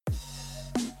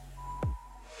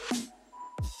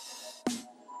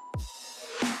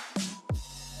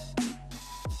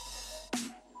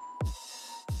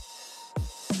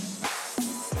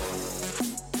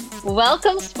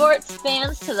Welcome, sports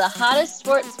fans, to the hottest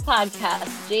sports podcast,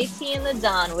 JT and the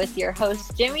Don, with your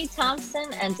hosts Jimmy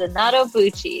Thompson and Donato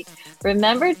Bucci.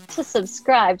 Remember to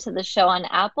subscribe to the show on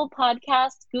Apple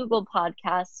Podcasts, Google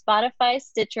Podcasts, Spotify,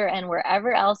 Stitcher, and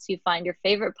wherever else you find your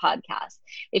favorite podcast.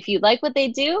 If you like what they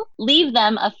do, leave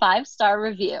them a 5-star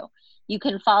review. You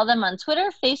can follow them on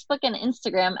Twitter, Facebook, and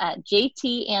Instagram at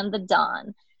JT and the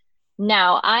Don.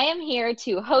 Now, I am here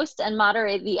to host and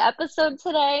moderate the episode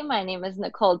today. My name is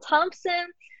Nicole Thompson.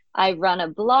 I run a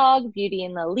blog,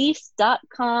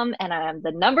 beautyandtheleafs.com, and I am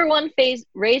the number one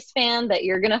Rays fan that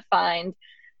you're going to find.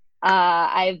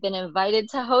 I've been invited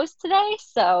to host today,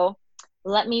 so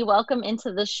let me welcome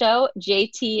into the show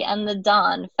JT and the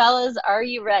Don. Fellas, are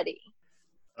you ready?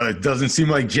 It doesn't seem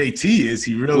like JT is.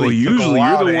 He really Well, usually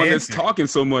you're the one answer. that's talking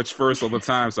so much first all the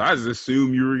time, so I just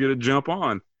assumed you were going to jump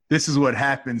on. This is what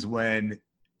happens when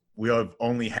we have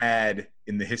only had,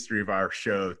 in the history of our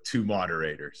show, 2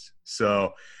 moderators.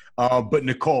 So, but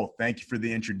Nicole, thank you for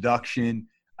the introduction.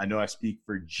 I know I speak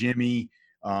for Jimmy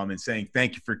and saying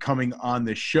thank you for coming on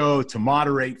the show to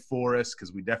moderate for us,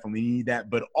 because we definitely need that.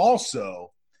 But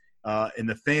also, and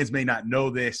the fans may not know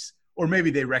this, or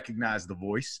maybe they recognize the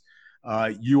voice,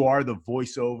 you are the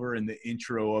voiceover in the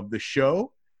intro of the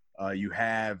show. You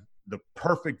have the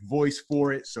perfect voice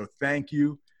for it, so thank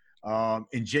you. And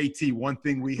JT, one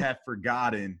thing we have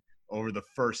forgotten over the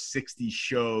first 60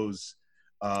 shows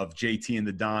of JT and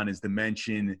the Don is to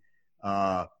mention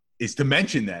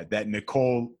that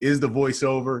Nicole is the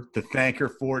voiceover, to thank her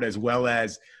for it, as well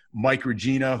as Mike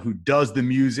Regina, who does the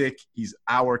music. He's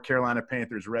our Carolina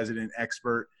Panthers resident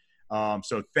expert.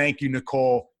 So thank you,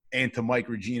 Nicole, and to Mike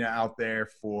Regina out there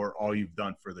for all you've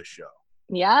done for the show.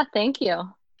 Yeah, thank you.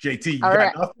 JT, you all got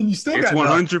right. nothing? You still It's got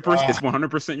 100%. nothing. It's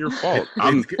 100% your fault.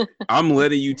 I'm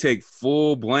letting you take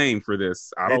full blame for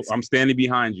this. I'm standing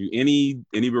behind you.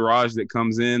 Any barrage that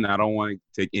comes in, I don't want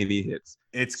to take any hits.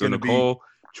 It's so gonna Nicole,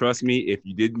 trust me, if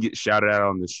you didn't get shouted out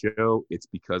on the show, it's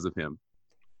because of him.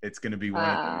 It's gonna be one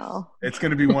of those. It's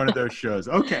gonna be one of those shows.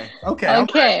 Okay.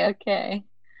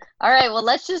 All right, well,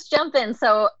 let's just jump in.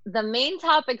 So the main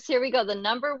topics, here we go. The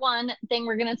number one thing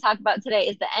we're going to talk about today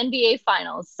is the NBA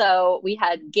Finals. So we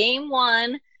had Game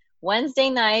 1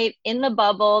 Wednesday night in the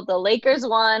bubble. The Lakers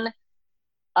won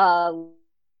a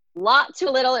lot too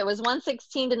little. It was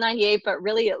 116-98, but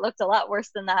really it looked a lot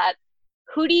worse than that.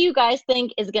 Who do you guys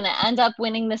think is going to end up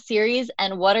winning the series,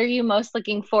 and what are you most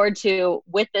looking forward to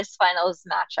with this finals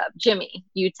matchup? Jimmy,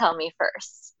 you tell me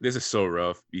first. This is so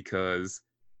rough because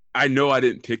I know I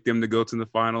didn't pick them to go to the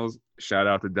finals. Shout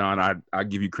out to Don. I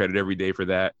give you credit every day for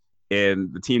that.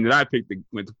 And the team that I picked that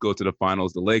went to go to the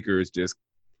finals, the Lakers,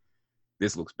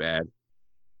 this looks bad.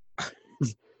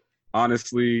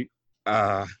 Honestly,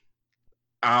 I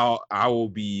will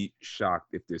be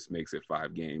shocked if this makes it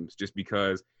 5 games, just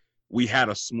because we had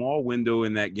a small window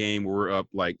in that game where we're up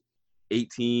like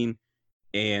 18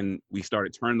 and we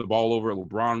started turning the ball over.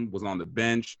 LeBron was on the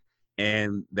bench.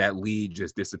 And that lead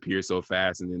just disappeared so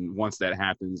fast. And then once that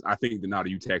happens, I think, Donato,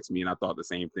 you text me, and I thought the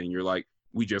same thing. You're like,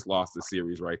 we just lost the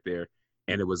series right there,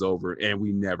 and it was over, and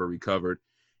we never recovered.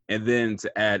 And then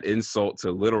to add insult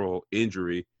to literal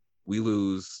injury, we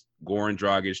lose Goran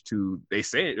Dragic to, they're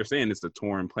saying it's a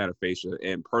torn plantar fascia.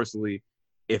 And personally,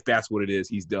 if that's what it is,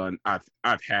 he's done. I've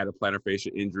had a plantar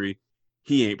fascia injury.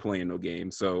 He ain't playing no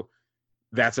game. So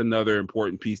that's another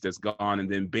important piece that's gone. And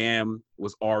then Bam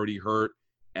was already hurt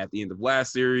at the end of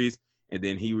last series, and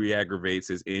then he re-aggravates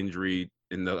his injury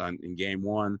in Game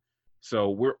 1.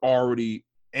 So we're already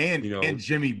and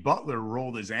Jimmy Butler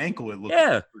rolled his ankle. It looked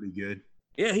pretty good.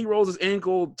 Yeah, he rolls his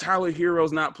ankle. Tyler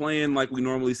Hero's not playing like we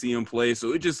normally see him play.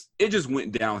 So it just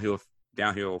went downhill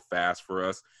fast for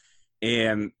us.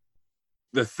 And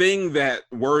the thing that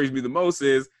worries me the most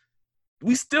is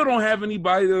we still don't have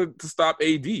anybody to stop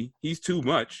AD. He's too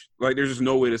much. Like, there's just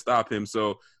no way to stop him.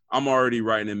 So I'm already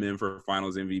writing him in for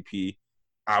Finals MVP.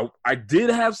 I did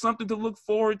have something to look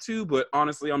forward to, but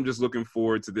honestly, I'm just looking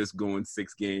forward to this going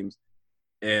 6 games,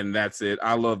 and that's it.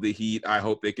 I love the Heat. I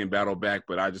hope they can battle back,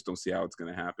 but I just don't see how it's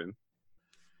going to happen.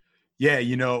 Yeah,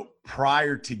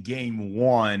 prior to Game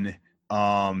 1,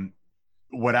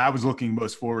 what I was looking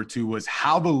most forward to was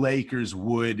how the Lakers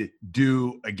would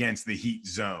do against the Heat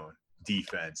zone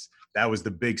defense. That was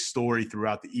the big story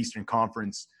throughout the Eastern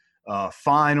Conference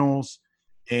Finals.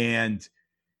 And,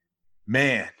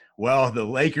 man, well, the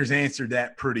Lakers answered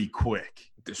that pretty quick.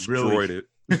 Destroyed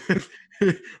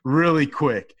it. Really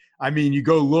quick. I mean, you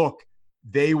go look,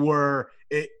 they were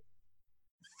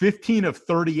 15 of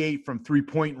 38 from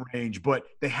three-point range, but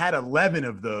they had 11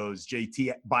 of those,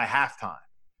 JT, by halftime.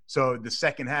 So the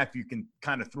second half, you can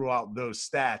kind of throw out those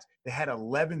stats. They had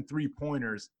 11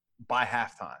 three-pointers by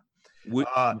halftime.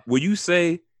 Would you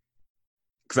say,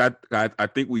 because I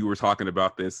think we were talking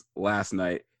about this last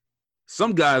night,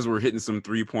 some guys were hitting some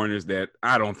 3-pointers that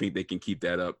I don't think they can keep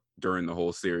that up during the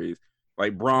whole series.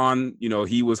 Like Bron,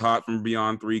 he was hot from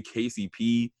beyond 3.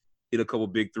 KCP hit a couple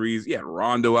big threes. You had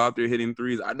Rondo out there hitting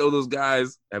threes. I know those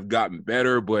guys have gotten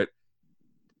better, but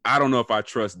I don't know if I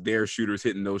trust their shooters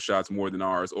hitting those shots more than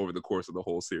ours over the course of the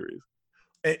whole series.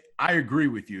 I agree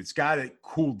with you. It's got to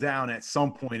cool down at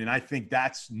some point, and I think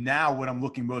that's now what I'm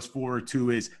looking most forward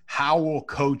to is how will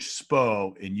Coach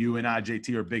Spo, and you and I,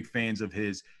 JT, are big fans of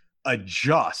his,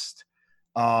 adjust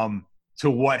to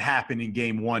what happened in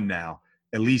game 1 now,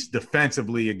 at least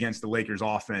defensively against the Lakers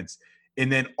offense.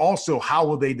 And then also, how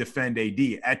will they defend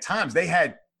AD? At times, they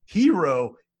had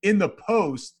Hero in the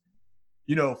post,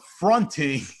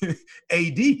 fronting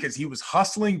AD because he was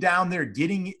hustling down there,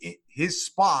 getting his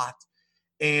spot,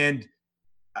 and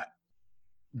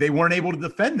they weren't able to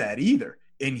defend that either.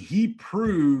 And he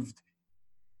proved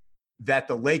that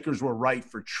the Lakers were right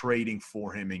for trading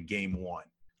for him in game 1.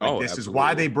 This absolutely. is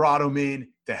why they brought him in,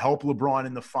 to help LeBron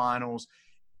in the finals.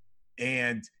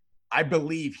 And I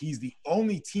believe he's the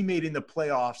only teammate in the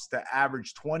playoffs to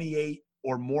average 28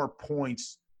 or more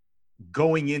points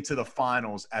going into the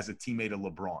finals as a teammate of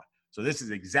LeBron. So this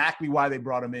is exactly why they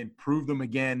brought him in, proved them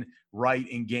again right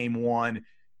in game 1.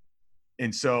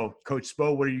 And so, Coach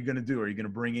Spo, what are you going to do? Are you going to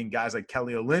bring in guys like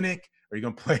Kelly Olynyk? Are you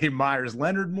going to play Myers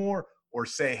Leonard more? Or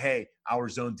say, hey, our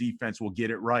zone defense will get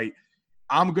it right?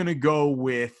 I'm going to go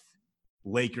with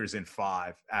Lakers in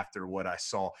 5 after what I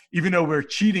saw, even though we're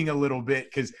cheating a little bit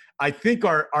because I think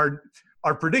our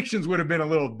predictions would have been a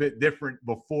little bit different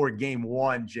before game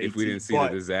 1, JT. If we didn't see the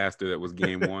disaster that was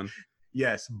game 1.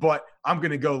 Yes, but I'm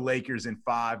going to go Lakers in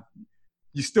 5.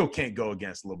 You still can't go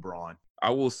against LeBron. I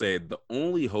will say the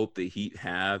only hope the Heat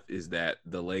have is that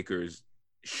the Lakers'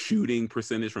 shooting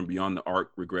percentage from beyond the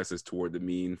arc regresses toward the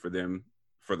mean for them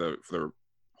for the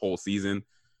whole season.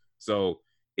 So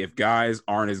if guys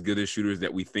aren't as good as shooters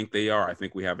that we think they are, I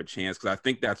think we have a chance because I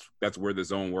think that's where the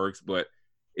zone works. But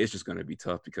it's just going to be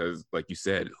tough because, like you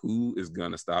said, who is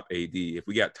going to stop AD? If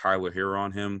we got Tyler Hero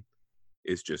on him,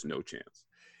 it's just no chance.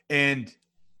 And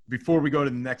before we go to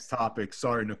the next topic,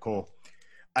 sorry, Nicole,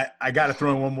 I got to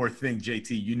throw in one more thing,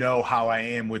 JT. You know how I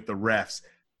am with the refs.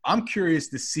 I'm curious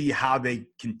to see how they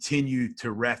continue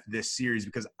to ref this series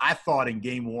because I thought in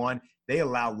game 1 they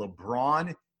allowed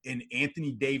LeBron and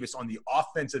Anthony Davis on the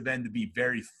offensive end to be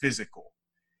very physical.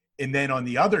 And then on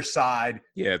the other side,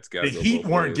 the Heat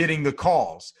weren't getting the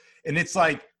calls. And it's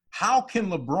like, how can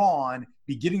LeBron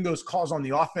be getting those calls on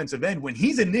the offensive end when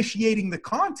he's initiating the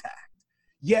contact?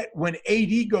 Yet when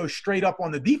AD goes straight up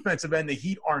on the defensive end, the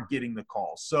Heat aren't getting the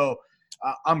calls. So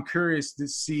I'm curious to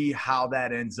see how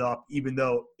that ends up, even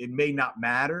though it may not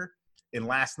matter. And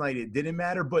last night it didn't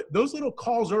matter. But those little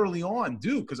calls early on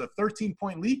do, because a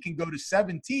 13-point lead can go to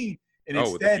 17. And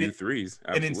with a few threes.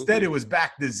 Absolutely. And instead it was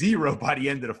back to 0 by the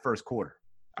end of the first quarter.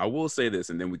 I will say this,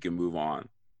 and then we can move on.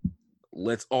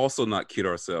 Let's also not kid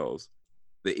ourselves.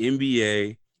 The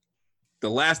NBA, the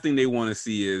last thing they want to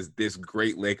see is this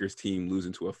great Lakers team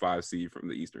losing to a 5 seed from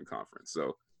the Eastern Conference.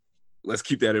 So let's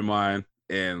keep that in mind,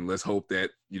 and let's hope that,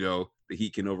 the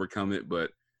Heat can overcome it.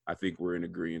 But I think we're in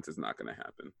agreement it's not going to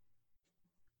happen.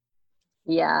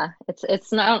 Yeah,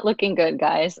 it's not looking good,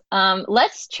 guys.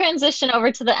 Let's transition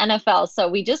over to the NFL. So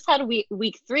we just had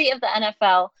week 3 of the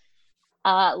NFL.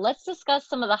 Let's discuss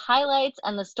some of the highlights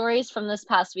and the stories from this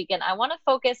past weekend. I want to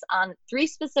focus on 3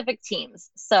 specific teams.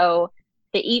 So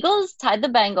the Eagles tied the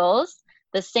Bengals,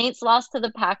 the Saints lost to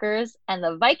the Packers, and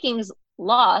the Vikings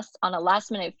lost on a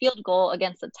last-minute field goal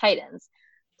against the Titans.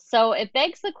 So it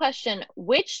begs the question,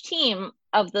 which team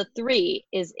of the 3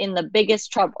 is in the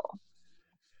biggest trouble?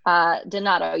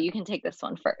 Donato, you can take this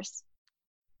one first.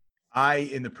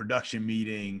 In the production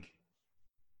meeting,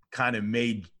 kind of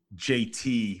made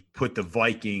JT put the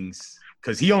Vikings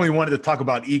because he only wanted to talk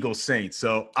about Eagles Saints.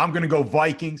 So I'm going to go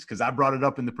Vikings because I brought it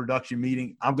up in the production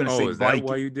meeting. I'm going to say is Vikings. That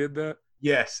why you did that?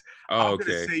 Yes. Oh,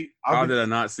 okay. How did I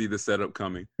not see the setup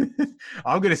coming?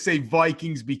 I'm going to say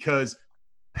Vikings because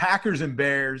Packers and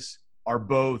Bears are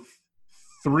both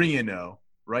 3-0,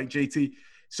 right, JT?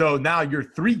 So now you're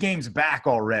 3 games back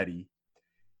already,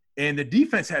 and the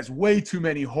defense has way too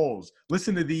many holes.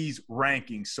 Listen to these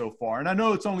rankings so far. And I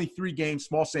know it's only 3 games,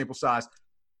 small sample size.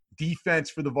 Defense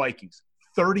for the Vikings,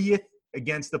 30th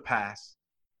against the pass,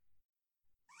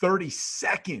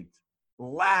 32nd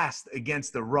last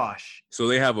against the rush. So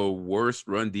they have a worse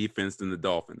run defense than the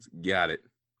Dolphins. Got it.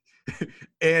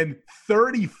 And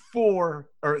 34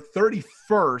 or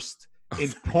 31st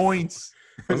in points.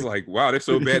 I was like, wow, they're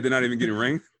so bad they're not even getting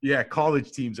ranked. Yeah,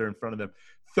 college teams are in front of them.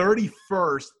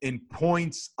 31st in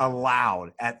points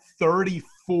allowed at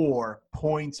 34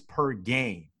 points per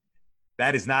game.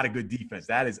 That is not a good defense.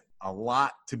 That is a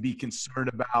lot to be concerned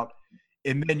about.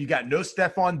 And then you got no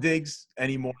Stephon Diggs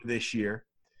anymore this year.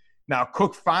 Now,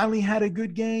 Cook finally had a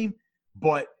good game,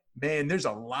 but, man, there's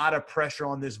a lot of pressure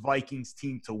on this Vikings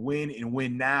team to win and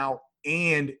win now.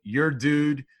 And your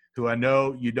dude, who I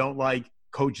know you don't like,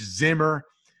 Coach Zimmer,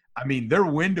 I mean, their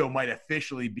window might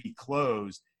officially be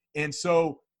closed. And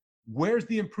so where's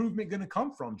the improvement going to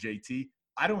come from, JT?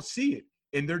 I don't see it.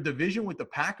 And their division with the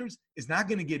Packers is not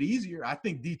going to get easier. I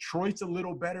think Detroit's a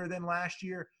little better than last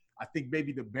year. I think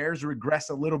maybe the Bears regress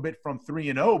a little bit from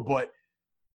 3-0, but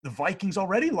the Vikings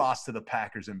already lost to the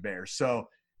Packers and Bears. So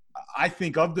I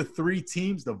think of the three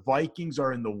teams, the Vikings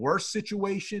are in the worst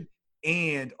situation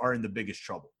and are in the biggest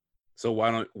trouble. So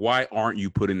why aren't you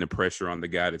putting the pressure on the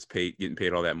guy that's getting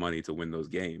paid all that money to win those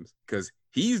games? Because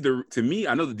to me,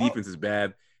 I know the defense is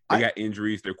bad. They got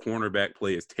injuries. Their cornerback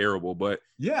play is terrible. But at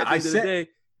the end of the day,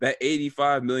 that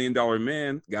 $85 million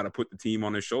man got to put the team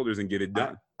on his shoulders and get it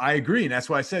done. I agree. And that's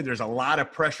why I said there's a lot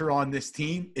of pressure on this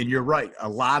team. And you're right. A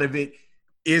lot of it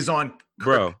is on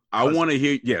Kirk. I want to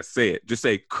hear – yes, say it. Just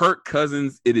say, Kirk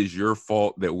Cousins, it is your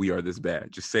fault that we are this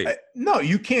bad. Just say it. No,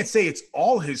 you can't say it's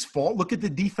all his fault. Look at the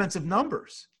defensive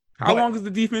numbers. How long has the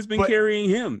defense been carrying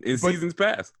him in seasons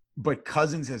past? But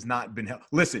Cousins has not been helped.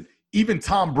 Listen, even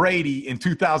Tom Brady in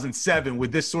 2007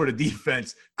 with this sort of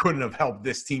defense couldn't have helped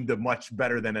this team to much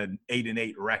better than an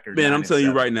 8-8 record. Man, I'm telling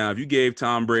you right now, if you gave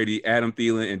Tom Brady, Adam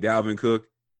Thielen, and Dalvin Cook,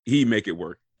 he'd make it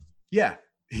work. Yeah.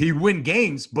 He'd win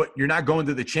games, but you're not going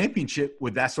to the championship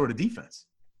with that sort of defense.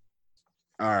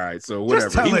 All right, so whatever.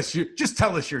 Just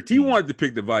tell us your team. He wanted to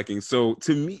pick the Vikings. So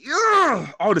to me,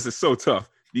 this is so tough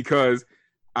because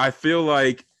I feel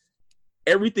like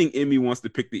everything in me wants to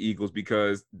pick the Eagles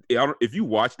because if you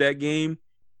watch that game,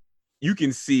 you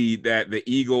can see that the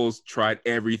Eagles tried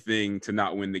everything to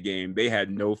not win the game. They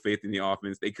had no faith in the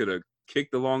offense. They could have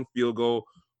kicked the long field goal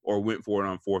or went for it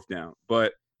on fourth down.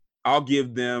 But I'll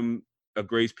give them a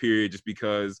grace period just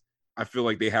because I feel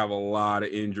like they have a lot of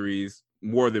injuries,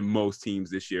 more than most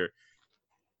teams this year.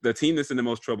 The team that's in the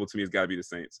most trouble to me has got to be the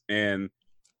Saints. And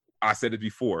I said it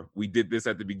before. We did this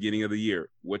at the beginning of the year.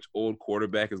 Which old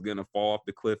quarterback is going to fall off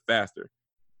the cliff faster?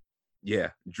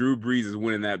 Yeah, Drew Brees is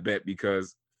winning that bet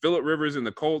because Phillip Rivers and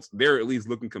the Colts, they're at least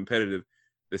looking competitive.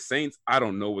 The Saints, I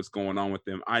don't know what's going on with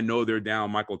them. I know they're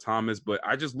down Michael Thomas, but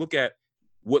I just look at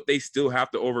what they still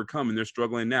have to overcome, and they're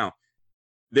struggling now.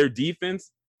 Their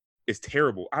defense is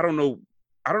terrible. I don't know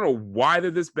why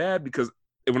they're this bad because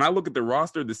when I look at the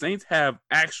roster, the Saints have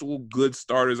actual good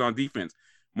starters on defense.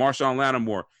 Marshawn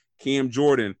Lattimore, Cam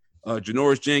Jordan,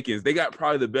 Janoris Jenkins. They got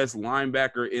probably the best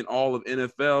linebacker in all of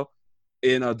NFL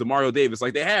in Demario Davis.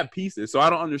 Like, they have pieces. So I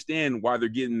don't understand why they're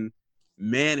getting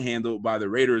manhandled by the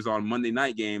Raiders on Monday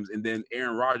night games, and then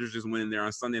Aaron Rodgers just went in there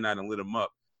on Sunday night and lit them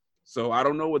up. So I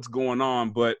don't know what's going on,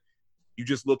 but you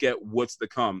just look at what's to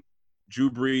come. Drew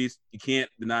Brees, you can't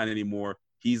deny it anymore.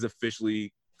 He's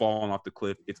officially fallen off the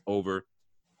cliff. It's over,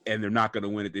 and they're not going to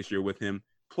win it this year with him.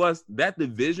 Plus, that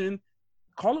division,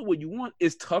 call it what you want,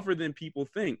 is tougher than people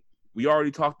think. We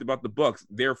already talked about the Bucs.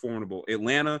 They're formidable.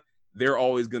 Atlanta, they're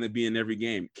always going to be in every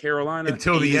game. Carolina.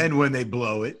 Until the end when they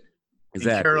blow it.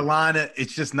 Exactly. In Carolina,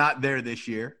 it's just not there this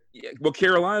year. Yeah, well,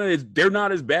 Carolina they're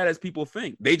not as bad as people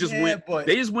think. They just went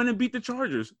and beat the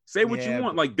Chargers. Say what you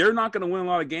want. Like, they're not going to win a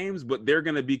lot of games, but they're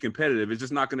going to be competitive. It's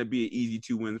just not going to be an easy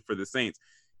 2-win for the Saints.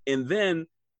 And then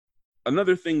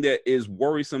another thing that is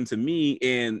worrisome to me,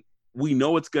 and we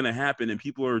know it's going to happen, and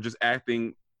people are just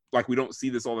acting like we don't see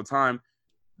this all the time.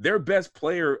 Their best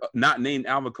player, not named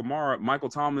Alvin Kamara, Michael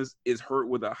Thomas, is hurt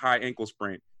with a high ankle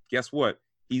sprain. Guess what?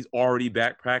 He's already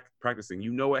back practicing.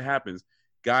 You know what happens.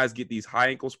 Guys get these high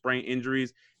ankle sprain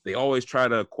injuries. They always try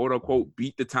to, quote unquote,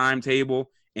 beat the timetable,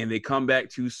 and they come back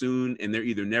too soon, and they're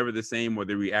either never the same or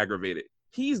they re-aggravate it.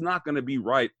 He's not going to be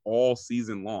right all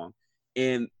season long.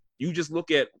 And you just look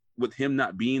at with him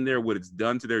not being there, what it's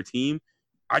done to their team.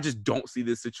 I just don't see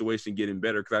this situation getting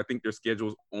better because I think their schedule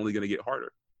is only going to get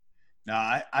harder. No,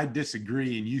 I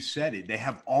disagree, and you said it. They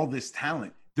have all this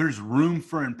talent. There's room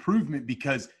for improvement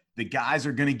because the guys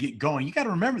are going to get going. You got to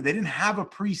remember, they didn't have a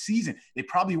preseason. They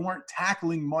probably weren't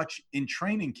tackling much in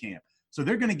training camp. So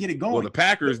they're going to get it going. Well, the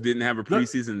Packers didn't have a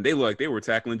preseason. They looked like they were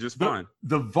tackling just fine.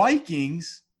 The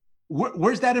Vikings,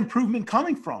 where's that improvement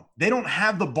coming from? They don't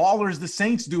have the ballers the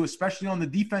Saints do, especially on the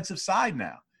defensive side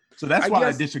now. So that's why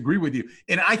I disagree with you.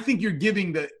 And I think you're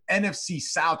giving the NFC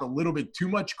South a little bit too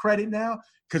much credit now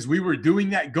because we were doing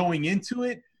that going into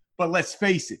it. But let's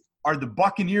face it, Are the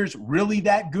Buccaneers really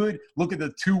that good? Look at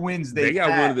the 2 wins they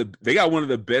got had. They got one of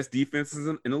the best defenses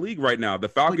in the league right now. The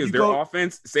Falcons, their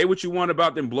offense, say what you want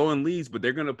about them blowing leads, but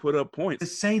they're going to put up points. The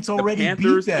Saints already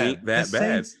beat them. Ain't that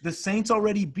bad. The Saints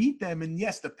already beat them. And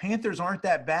yes, the Panthers aren't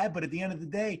that bad, but at the end of the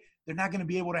day, they're not going to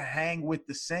be able to hang with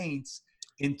the Saints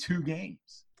in 2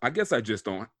 games. I guess I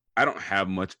don't have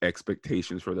much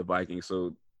expectations for the Vikings.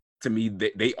 So to me,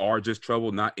 they are just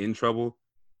trouble, not in trouble.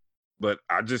 But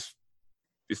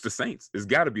it's the Saints. It's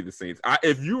got to be the Saints.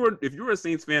 If you're a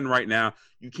Saints fan right now,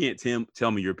 you can't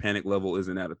tell me your panic level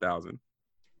isn't at 1,000.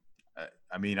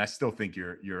 I mean, I still think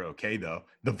you're okay though.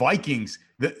 The Vikings,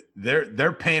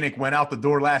 their panic went out the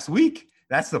door last week.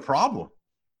 That's the problem.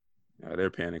 Their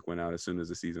panic went out as soon as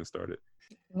the season started.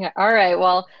 Yeah. All right.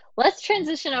 Well, let's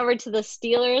transition over to the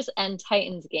Steelers and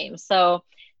Titans game. So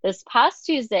this past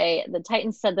Tuesday, the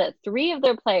Titans said that 3 of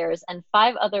their players and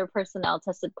 5 other personnel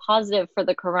tested positive for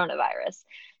the coronavirus.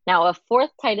 Now, a 4th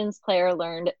Titans player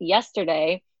learned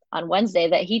yesterday, on Wednesday,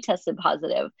 that he tested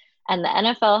positive, and the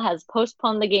NFL has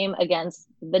postponed the game against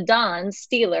the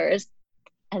Steelers,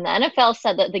 and the NFL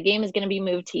said that the game is going to be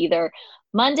moved to either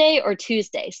Monday or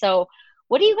Tuesday. So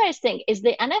what do you guys think? Is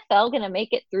the NFL going to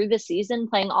make it through the season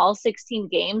playing all 16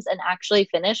 games and actually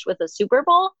finish with a Super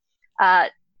Bowl?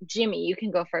 Jimmy, you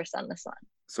can go first on this one.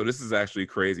 So this is actually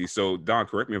crazy. So Don,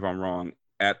 correct me if I'm wrong.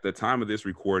 At the time of this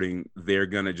recording, they're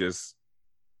going to just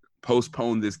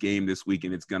postpone this game this week,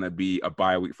 and it's going to be a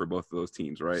bye week for both of those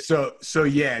teams, right? So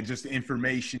yeah, just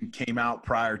information came out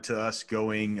prior to us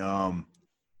going on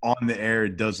the air.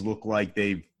 It does look like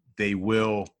they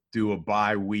will do a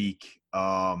bye week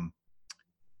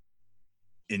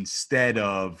instead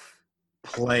of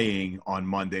playing on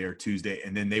Monday or Tuesday,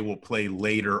 and then they will play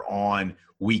later on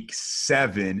week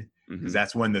 7, because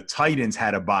that's when the Titans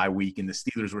had a bye week and the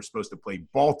Steelers were supposed to play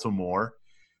Baltimore.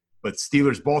 But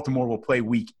Steelers-Baltimore will play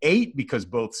week 8 because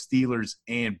both Steelers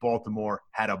and Baltimore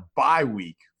had a bye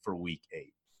week for week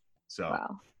 8. So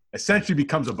essentially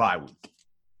becomes a bye week.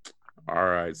 All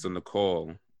right. So,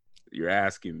 Nicole, you're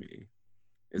asking me,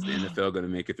 is the NFL going to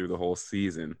make it through the whole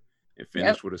season and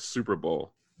finish with a Super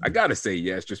Bowl? I got to say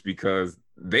yes, just because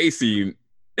they seem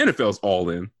NFL's all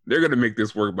in. They're going to make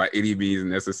this work by any means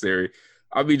necessary.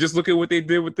 I mean, just look at what they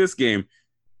did with this game.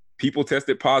 People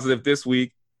tested positive this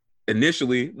week.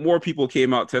 Initially, more people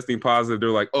came out testing positive. They're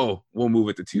like, oh, we'll move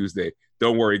it to Tuesday.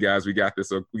 Don't worry, guys. We got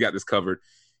this. We got this covered.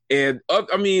 And,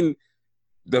 I mean,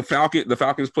 the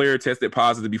Falcons player tested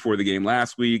positive before the game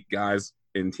last week. Guys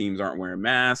and teams aren't wearing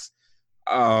masks.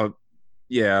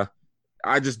 Yeah,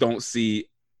 I just don't see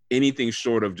anything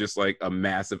short of just like a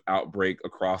massive outbreak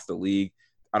across the league.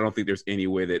 I don't think there's any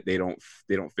way that they don't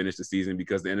finish the season,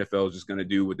 because the NFL is just going to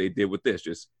do what they did with this,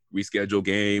 just reschedule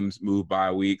games, move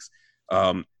bye weeks,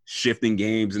 shifting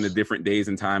games into different days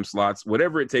and time slots,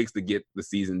 whatever it takes to get the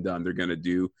season done, they're going to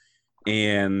do.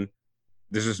 And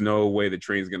there's just no way the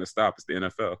train's going to stop. It's the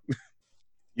NFL.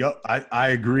 Yep, I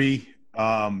agree.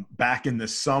 Back in the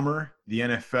summer, the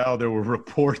NFL, there were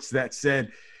reports that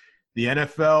said the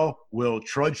NFL will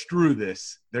trudge through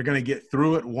this. They're going to get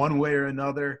through it one way or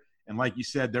another. And like you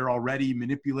said, they're already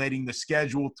manipulating the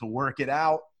schedule to work it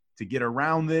out, to get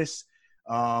around this.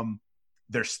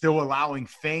 They're still allowing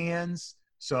fans.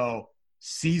 So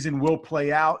season will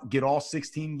play out, get all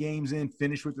 16 games in,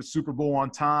 finish with the Super Bowl on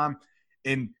time.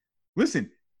 And listen,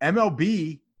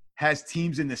 MLB has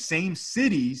teams in the same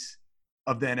cities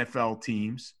of the NFL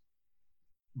teams,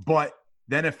 but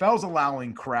the NFL's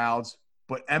allowing crowds,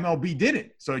 but MLB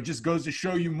didn't. So it just goes to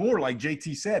show you more, like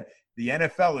JT said, the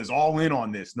NFL is all in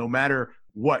on this, no matter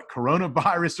what,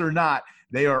 coronavirus or not,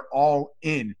 they are all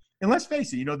in. And let's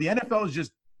face it, the NFL is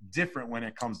just different when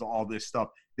it comes to all this stuff.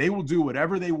 They will do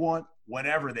whatever they want,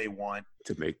 whenever they want.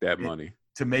 To make that money.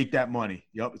 To make that money.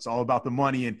 Yep, it's all about the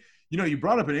money. And, you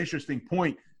brought up an interesting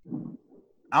point.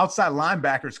 Outside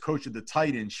linebackers coach of the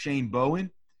Titans, Shane Bowen,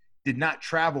 did not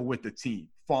travel with the team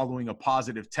following a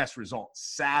positive test result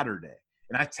Saturday.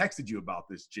 And I texted you about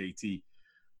this, JT.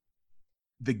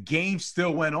 The game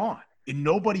still went on, and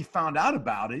nobody found out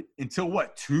about it until,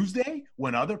 Tuesday,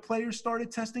 when other players started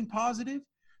testing positive?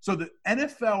 So the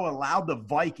NFL allowed the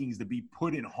Vikings to be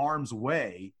put in harm's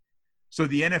way so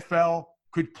the NFL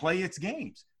could play its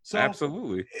games. So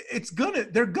absolutely,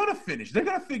 they're gonna finish. They're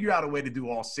gonna figure out a way to do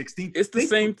all 16. It's the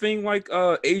same thing like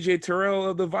AJ Terrell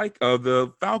of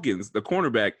the Falcons, the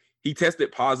cornerback. He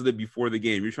tested positive before the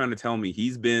game. You're trying to tell me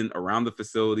he's been around the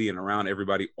facility and around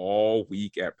everybody all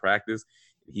week at practice.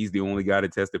 He's the only guy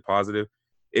that tested positive.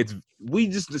 We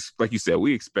just like you said,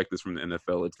 we expect this from the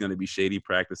NFL. It's going to be shady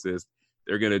practices.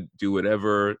 They're going to do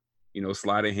whatever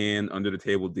sleight of hand, under the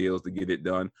table deals to get it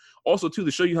done. Also, too,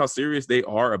 to show you how serious they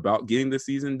are about getting the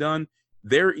season done,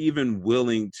 they're even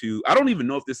willing to, I don't even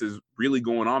know if this is really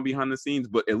going on behind the scenes,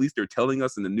 but at least they're telling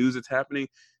us in the news it's happening.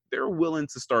 They're willing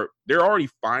to start, they're already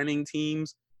fining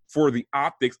teams for the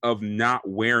optics of not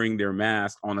wearing their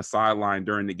mask on the sideline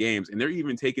during the games. And they're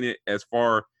even taking it as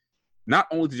far, not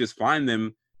only to just fine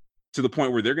them to the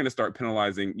point where they're going to start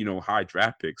penalizing, high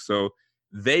draft picks. So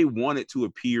they want it to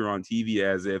appear on TV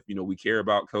as if, we care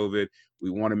about COVID. We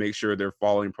want to make sure they're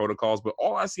following protocols. But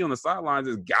all I see on the sidelines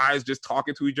is guys just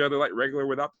talking to each other like regular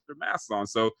without their masks on.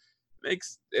 So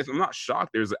I'm not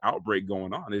shocked there's an outbreak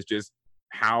going on. It's just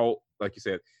how, like you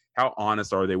said, how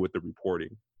honest are they with the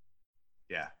reporting?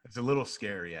 Yeah, it's a little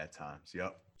scary at times.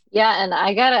 Yep. Yeah, and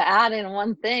I got to add in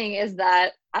one thing is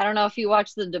that I don't know if you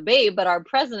watched the debate, but our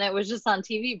president was just on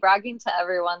TV bragging to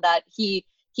everyone that he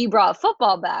brought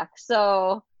football back.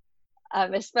 So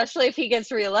especially if he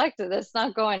gets reelected, it's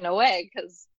not going away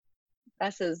because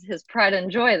that's his pride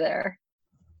and joy there.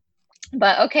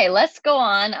 But okay, let's go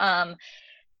on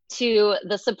to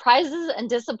the surprises and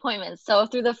disappointments. So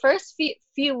through the first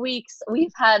few weeks,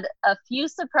 we've had a few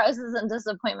surprises and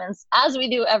disappointments, as we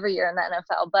do every year in the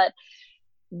NFL. But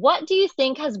what do you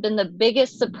think has been the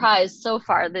biggest surprise so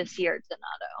far this year,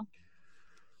 Donato?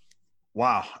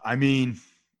 Wow. I mean,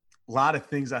 a lot of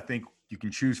things I think you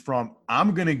can choose from.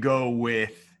 I'm going to go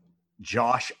with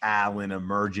Josh Allen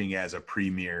emerging as a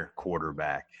premier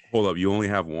quarterback. Hold up. You only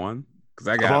have one? Because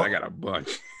I got a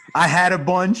bunch. I had a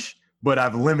bunch, but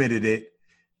I've limited it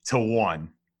to one.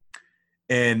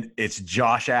 And it's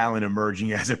Josh Allen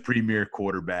emerging as a premier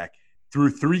quarterback.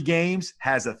 Through 3 games,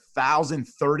 has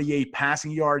 1,038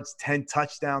 passing yards, 10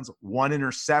 touchdowns, 1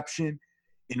 interception.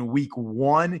 In week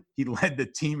 1, he led the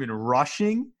team in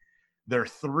rushing. They're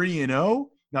 3-0.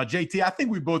 Now, JT, I think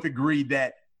we both agreed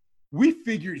that we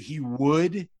figured he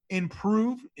would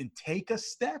improve and take a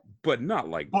step. But not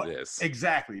like this.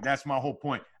 Exactly. That's my whole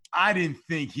point. I didn't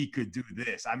think he could do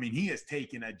this. I mean, he has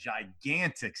taken a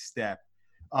gigantic step.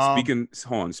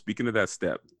 Speaking of that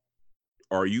step,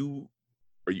 are you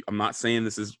I'm not saying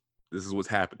this is what's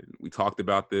happening. We talked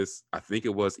about this. I think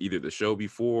it was either the show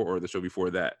before or the show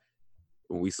before that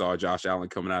when we saw Josh Allen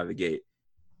coming out of the gate.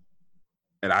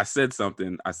 And I said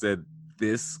something. I said,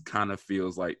 this kind of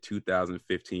feels like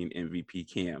 2015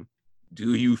 MVP Cam.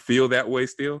 Do you feel that way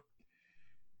still?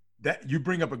 That you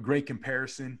bring up a great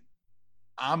comparison.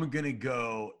 I'm going to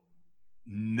go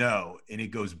no. And it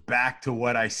goes back to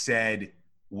what I said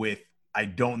with I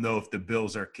don't know if the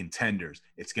Bills are contenders.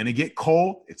 It's going to get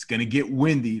cold. It's going to get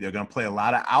windy. They're going to play a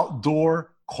lot of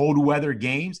outdoor cold weather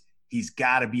games. He's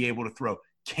got to be able to throw.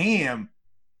 Cam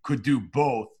could do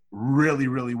both really,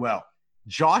 really well.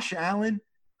 Josh Allen,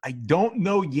 I don't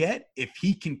know yet if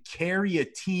he can carry a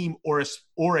team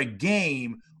or a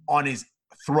game on his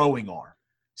throwing arm.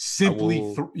 Simply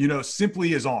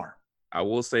his arm. I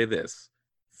will say this.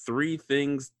 3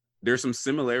 things. There's some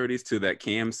similarities to that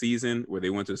Cam season where they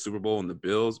went to the Super Bowl and the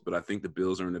Bills, but I think the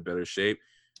Bills are in a better shape.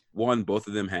 One, both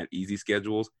of them had easy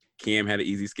schedules. Cam had an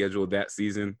easy schedule that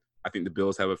season. I think the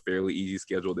Bills have a fairly easy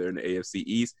schedule there in the AFC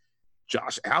East.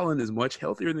 Josh Allen is much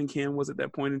healthier than Cam was at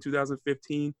that point in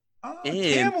 2015.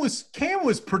 Cam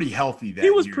was pretty healthy that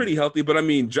year. He was year. pretty healthy, but I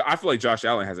mean, I feel like Josh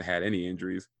Allen hasn't had any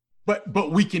injuries.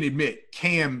 But we can admit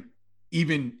Cam,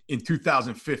 even in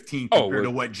 2015 compared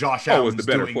to what Josh Allen's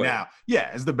doing player now.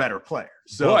 Yeah, is the better player.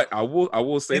 So, but I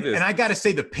will say this. And I got to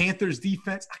say the Panthers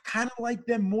defense, I kind of like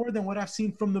them more than what I've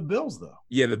seen from the Bills though.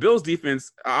 Yeah, the Bills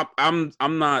defense, I'm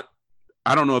not –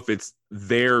 I don't know if it's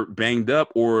they're banged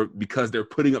up or because they're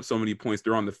putting up so many points,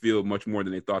 they're on the field much more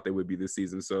than they thought they would be this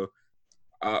season. So,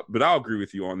 but I'll agree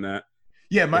with you on that.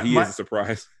 Yeah, he is a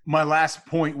surprise. My last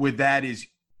point with that is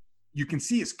you can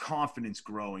see his confidence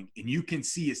growing and you can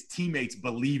see his teammates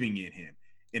believing in him.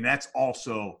 And that's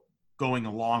also going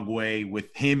a long way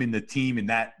with him and the team. And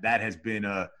that has been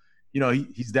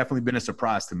he's definitely been a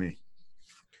surprise to me.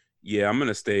 Yeah, I'm going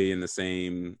to stay in the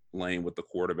same lane with the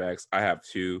quarterbacks. I have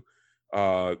 2.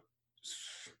 I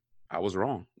was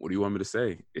wrong. What do you want me to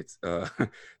say? It's the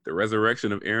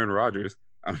resurrection of Aaron Rodgers.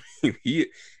 I mean,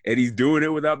 he's doing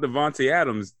it without Devontae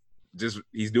Adams.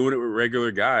 He's doing it with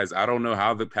regular guys. I don't know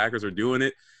how the Packers are doing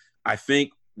it. I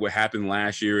think what happened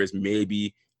last year is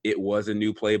maybe it was a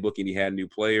new playbook and he had new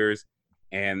players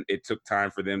and it took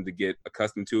time for them to get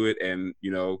accustomed to it. And,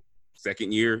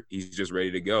 second year, he's just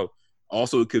ready to go.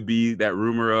 Also, it could be that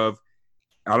rumor of,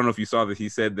 I don't know if you saw that he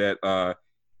said that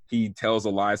he tells a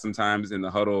lie sometimes in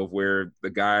the huddle of where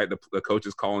the coach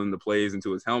is calling the plays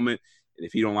into his helmet. And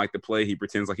if he don't like the play, he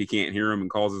pretends like he can't hear him and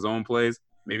calls his own plays.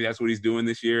 Maybe that's what he's doing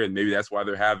this year, and maybe that's why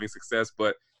they're having success.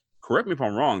 But correct me if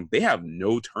I'm wrong, they have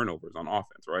no turnovers on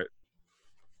offense, right?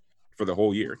 For the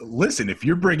whole year. Listen, if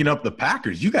you're bringing up the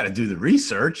Packers, you got to do the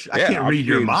research. I can't read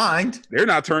your mind. They're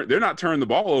not turning the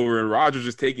ball over, and Rodgers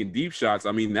just taking deep shots.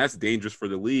 I mean, that's dangerous for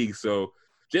the league. So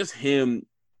just him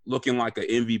looking like an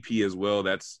MVP as well,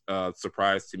 that's a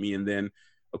surprise to me. And then,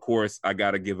 of course, I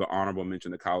got to give an honorable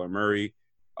mention to Kyler Murray.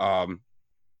 I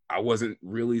wasn't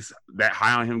really that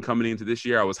high on him coming into this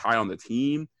year. I was high on the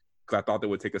team because I thought they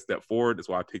would take a step forward. That's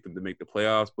why I picked them to make the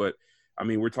playoffs. But I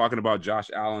mean, we're talking about Josh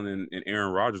Allen and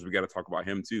Aaron Rodgers. We got to talk about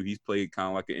him too. He's played kind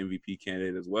of like an MVP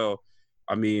candidate as well.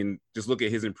 I mean, just look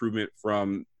at his improvement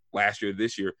from last year to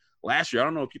this year. Last year, I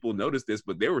don't know if people noticed this,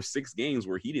 but there were 6 games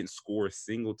where he didn't score a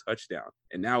single touchdown.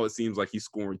 And now it seems like he's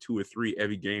scoring 2 or 3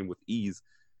 every game with ease.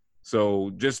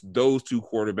 So just those 2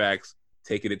 quarterbacks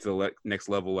taking it to the next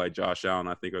level like Josh Allen,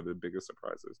 I think, are the biggest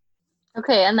surprises.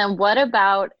 Okay, and then what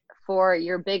about for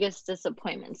your biggest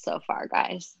disappointment so far,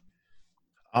 guys?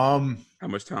 How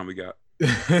much time we got?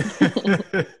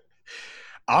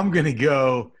 I'm going to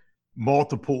go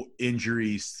multiple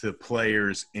injuries to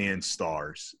players and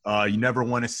stars. You never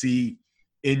want to see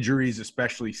injuries,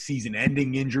 especially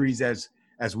season-ending injuries, as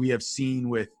we have seen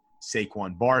with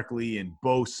Saquon Barkley and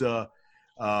Bosa.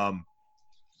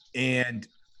 And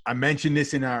I mentioned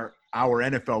this in our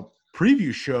NFL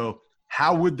preview show.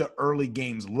 How would the early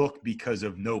games look because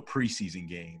of no preseason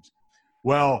games?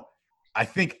 Well, I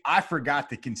think I forgot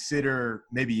to consider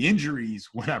maybe injuries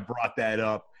when I brought that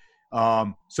up.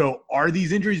 So are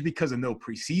these injuries because of no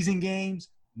preseason games,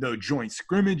 no joint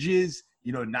scrimmages,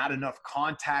 not enough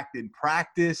contact in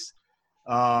practice?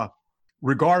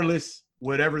 Regardless,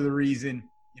 whatever the reason,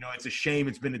 it's a shame.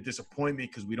 It's been a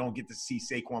disappointment because we don't get to see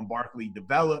Saquon Barkley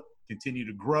develop, continue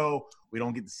to grow. We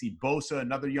don't get to see Bosa,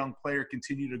 another young player,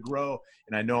 continue to grow.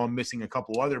 And I know I'm missing a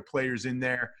couple other players in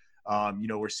there.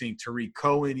 We're seeing Tariq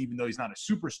Cohen, even though he's not a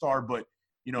superstar, but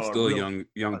still a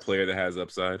young player that has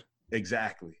upside.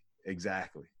 Exactly.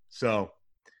 So,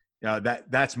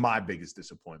 that's my biggest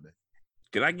disappointment.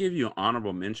 Could I give you an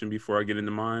honorable mention before I get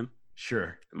into mine?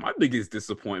 Sure. My biggest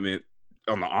disappointment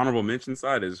on the honorable mention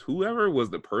side is whoever was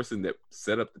the person that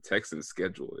set up the Texans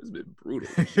schedule has been brutal.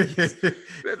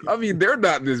 I mean, they're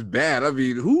not this bad. I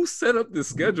mean, who set up the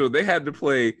schedule? They had to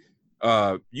play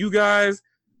you guys,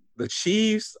 the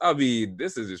Chiefs. I mean,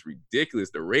 this is just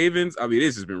ridiculous. The Ravens. I mean,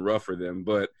 it's just been rough for them.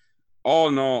 But all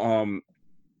in all,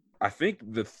 I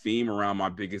think the theme around my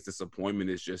biggest disappointment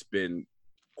has just been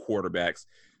quarterbacks.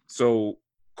 So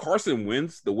Carson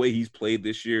Wentz, the way he's played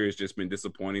this year has just been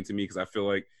disappointing to me because I feel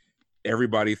like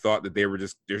everybody thought that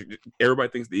everybody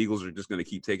thinks the Eagles are just going to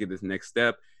keep taking this next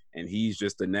step, and he's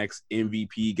just the next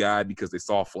MVP guy because they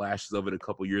saw flashes of it a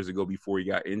couple years ago before he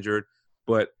got injured.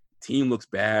 But team looks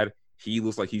bad. He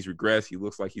looks like he's regressed. He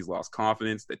looks like he's lost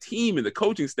confidence. The team and the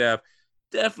coaching staff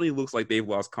definitely looks like they've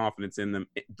lost confidence in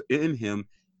him.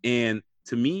 And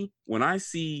to me, when I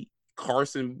see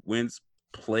Carson Wentz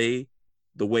play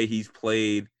the way he's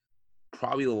played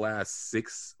probably the last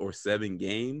 6 or 7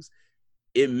 games,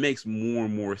 it makes more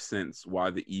and more sense why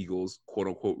the Eagles, quote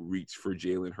unquote, reach for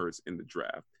Jalen Hurts in the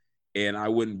draft. And I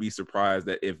wouldn't be surprised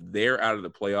that if they're out of the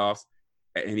playoffs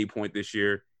at any point this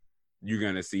year, you're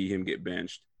going to see him get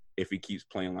benched if he keeps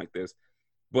playing like this.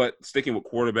 But sticking with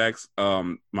quarterbacks,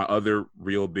 my other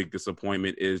real big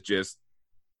disappointment is just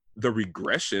the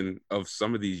regression of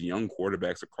some of these young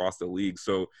quarterbacks across the league.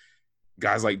 So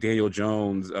guys like Daniel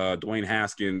Jones, Dwayne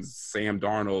Haskins, Sam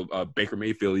Darnold, Baker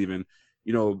Mayfield even,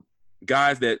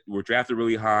 guys that were drafted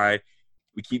really high.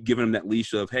 We keep giving them that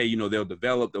leash of, hey, they'll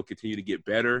develop, they'll continue to get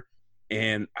better.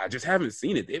 And I just haven't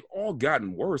seen it. They've all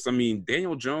gotten worse. I mean,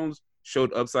 Daniel Jones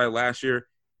showed upside last year,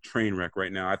 train wreck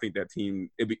right now. I think that team,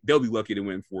 they'll be lucky to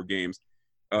win 4 games.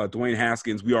 Dwayne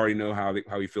Haskins, we already know how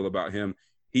we feel about him.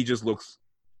 He just looks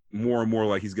more and more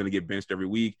like he's going to get benched every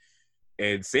week.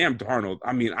 And Sam Darnold,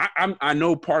 I mean, I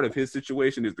know part of his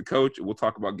situation is the coach. We'll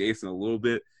talk about Gase in a little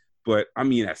bit. But, I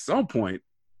mean, at some point,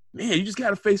 man, you just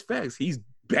got to face facts. He's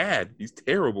bad. He's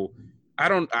terrible. I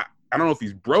don't know if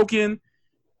he's broken,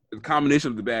 the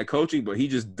combination of the bad coaching, but he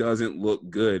just doesn't look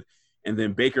good. And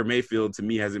then Baker Mayfield, to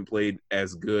me, hasn't played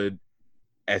as good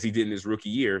as he did in his rookie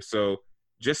year. So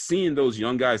just seeing those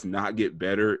young guys not get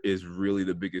better is really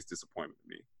the biggest disappointment to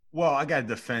me. Well, I got to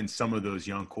defend some of those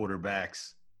young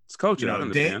quarterbacks. It's coaching, I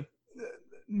understand.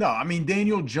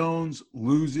 Daniel Jones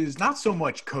loses, not so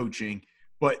much coaching,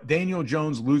 but Daniel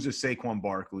Jones loses Saquon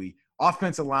Barkley.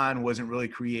 Offensive line wasn't really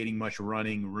creating much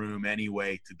running room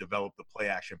anyway to develop the play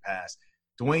action pass.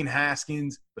 Dwayne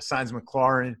Haskins, besides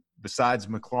McLaurin,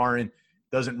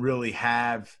 doesn't really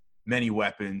have many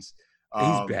weapons.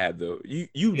 He's bad though.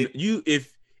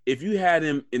 If if you had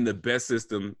him in the best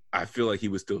system, I feel like he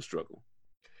would still struggle.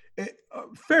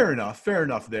 Fair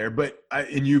enough there. But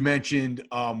and you mentioned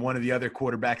one of the other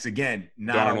quarterbacks again,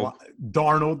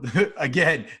 Darnold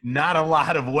again, not a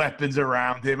lot of weapons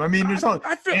around him. I mean, there's all,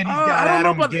 I feel, and he's got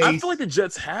Adam Gase. I feel like the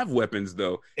Jets have weapons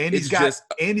though, and he's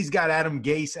got Adam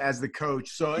Gase as the coach.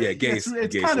 So yeah, Gase,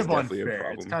 it's Gase kind of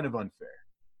unfair. It's kind of unfair.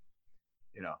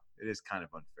 You know, it is kind of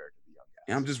unfair to the young guys.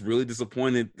 And I'm just really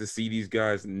disappointed to see these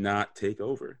guys not take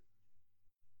over,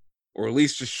 or at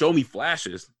least just show me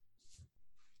flashes.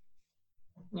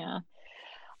 Yeah.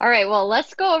 All right. Well,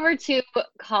 let's go over to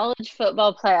college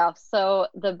football playoffs. So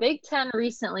the Big Ten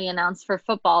recently announced for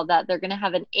football that they're going to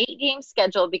have an 8-game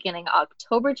schedule beginning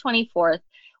October 24th,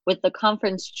 with the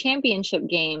conference championship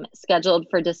game scheduled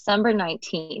for December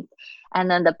 19th. And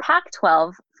then the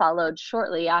Pac-12 followed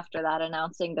shortly after that,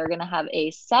 announcing they're going to have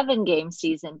a 7-game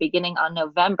season beginning on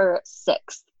November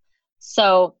 6th.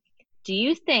 So do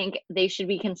you think they should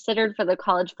be considered for the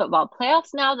college football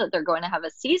playoffs now that they're going to have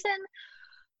a season?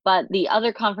 But the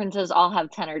other conferences all have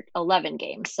 10 or 11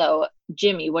 games. So,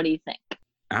 Jimmy, what do you think?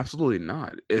 Absolutely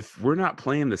not. If we're not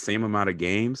playing the same amount of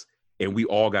games and we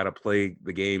all got to play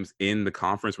the games in the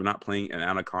conference, we're not playing an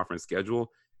out-of-conference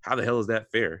schedule, how the hell is that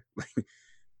fair?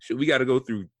 Should we got to go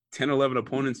through 10, 11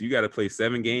 opponents? You got to play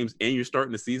 7 games and you're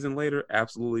starting the season later?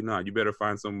 Absolutely not. You better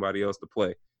find somebody else to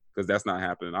play because that's not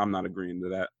happening. I'm not agreeing to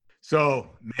that. So,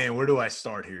 man, where do I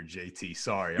start here, JT?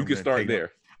 Sorry. You can start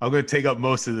there. I'm going to take up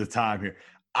most of the time here.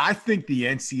 I think the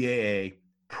NCAA,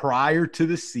 prior to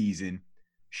the season,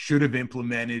 should have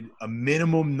implemented a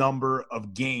minimum number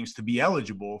of games to be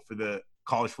eligible for the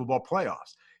college football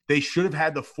playoffs. They should have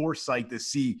had the foresight to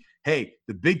see, hey,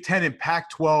 the Big Ten and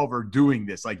Pac-12 are doing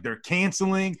this. Like, they're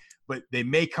canceling, but they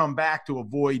may come back to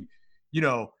avoid,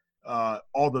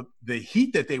 all the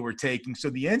heat that they were taking. So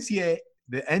the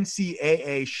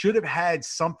NCAA should have had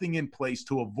something in place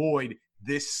to avoid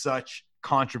this such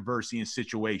controversy and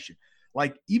situation.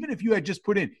 Like, even if you had just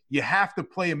put in, you have to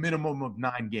play a minimum of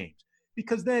 9 games,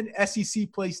 because then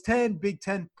SEC plays 10, Big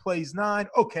Ten plays 9.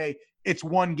 Okay, it's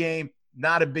 1 game,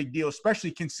 not a big deal,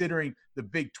 especially considering the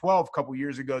Big 12 a couple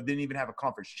years ago didn't even have a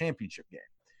conference championship game.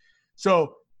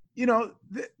 So,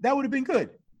 that would have been good.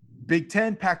 Big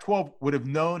 10, Pac-12 would have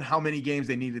known how many games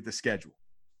they needed to schedule.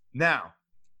 Now,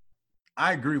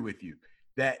 I agree with you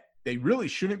that they really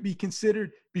shouldn't be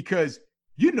considered because,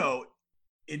 in more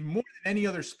than any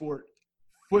other sport,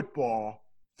 football,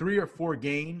 3 or 4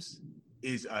 games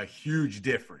is a huge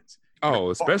difference. Oh,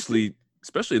 especially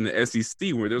in the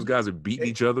SEC where those guys are beating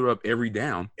each other up every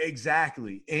down.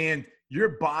 Exactly. And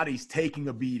your body's taking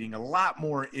a beating, a lot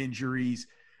more injuries.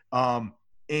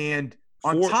 And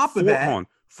on top of that,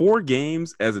 4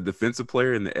 games as a defensive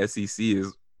player in the SEC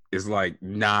is like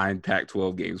 9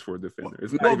 Pac-12 games for a defender.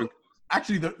 It's not even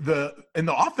actually the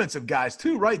offensive guys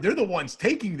too, right? They're the ones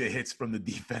taking the hits from the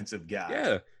defensive guys.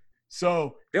 Yeah.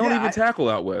 So they don't even tackle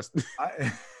out west.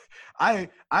 I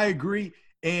agree,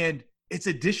 and it's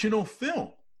additional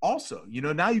film. Also,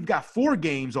 now you've got 4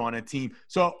 games on a team.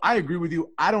 So I agree with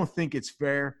you. I don't think it's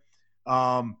fair,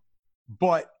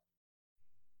 but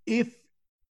if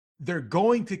they're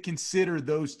going to consider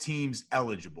those teams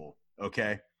eligible,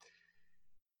 okay,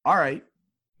 all right,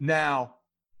 now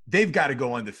they've got to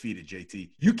go undefeated. JT,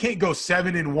 you can't go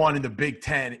 7-1 in the Big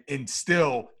Ten and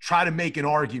still try to make an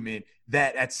argument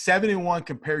that at 7-1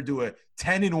 compared to a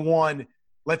 10-1,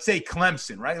 let's say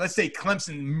Clemson, right? Let's say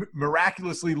Clemson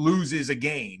miraculously loses a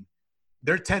game.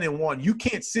 They're 10-1. You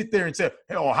can't sit there and say,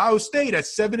 hey, Ohio State at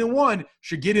 7-1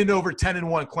 should get in over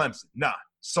 10-1 Clemson. Nah,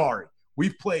 sorry.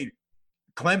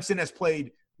 Clemson has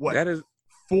played, what, that is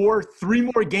 3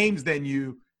 more games than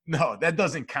you. No, that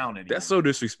doesn't count anymore. That's so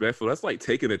disrespectful. That's like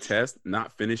taking a test,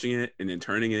 not finishing it, and then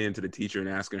turning it into the teacher and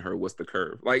asking her, what's the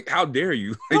curve? Like, how dare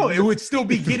you? No, it would still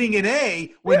be getting an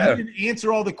A when you didn't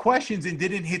answer all the questions and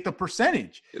didn't hit the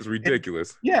percentage. It's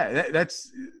ridiculous.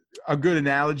 That's a good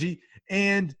analogy.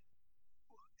 And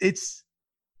it's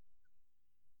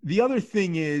 – the other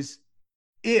thing is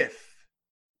if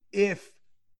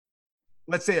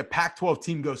let's say a Pac-12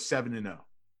 team goes 7-0,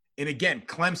 and again,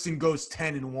 Clemson goes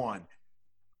 10-1,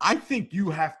 I think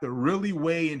you have to really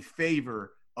weigh in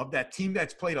favor of that team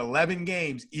that's played 11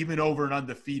 games, even over an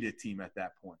undefeated team at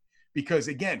that point. Because,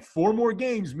 again, 4 more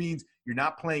games means you're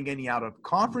not playing any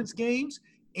out-of-conference games,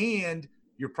 and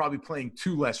you're probably playing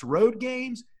 2 less road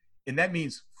games, and that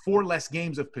means 4 less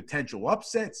games of potential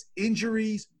upsets,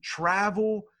 injuries,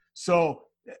 travel. So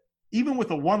even with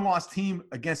a 1-loss team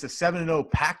against a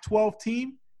 7-0 Pac-12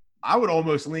 team, I would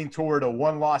almost lean toward a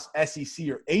 1-loss SEC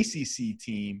or ACC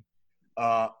team,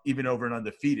 even over an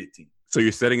undefeated team. So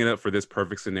you're setting it up for this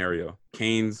perfect scenario.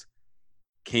 Canes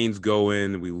Canes go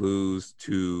in, we lose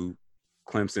to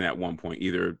Clemson at one point,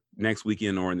 either next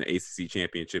weekend or in the ACC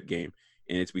championship game.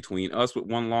 And it's between us with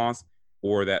one loss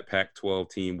or that Pac-12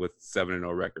 team with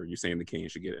 7-0 record. You're saying the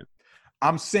Canes should get in?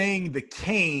 I'm saying the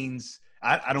Canes.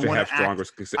 I don't should want have to stronger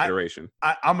consideration.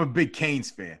 I'm a big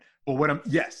Canes fan, but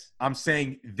I'm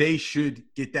saying they should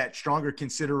get that stronger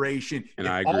consideration. And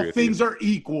if I agree. All things are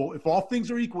equal. If all things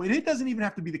are equal, and it doesn't even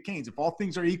have to be the Canes. If all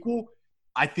things are equal,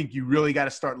 I think you really got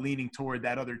to start leaning toward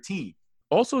that other team.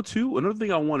 Also, too, another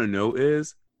thing I want to know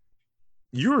is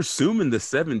you're assuming the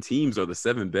 7 teams are the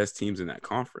 7 best teams in that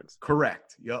conference.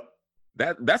 Correct. Yep.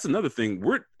 That's another thing.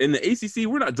 We're in the ACC.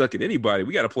 We're not ducking anybody.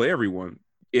 We got to play everyone.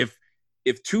 If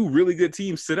 2 really good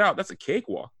teams sit out, that's a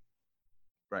cakewalk.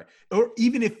 Right. Or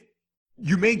even if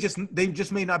they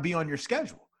just may not be on your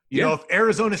schedule. You know, if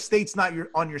Arizona State's not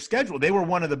on your schedule, they were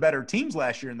one of the better teams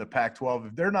last year in the Pac-12.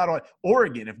 If they're not on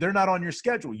Oregon, if they're not on your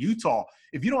schedule, Utah,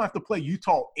 if you don't have to play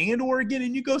Utah and Oregon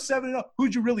and you go 7-0,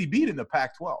 who'd you really beat in the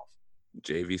Pac-12?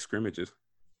 JV scrimmages.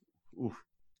 Ooh.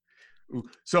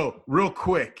 So real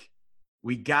quick,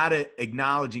 we got to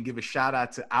acknowledge and give a shout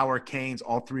out to our Canes.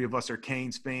 All 3 of us are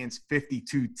Canes fans.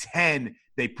 52-10,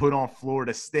 they put on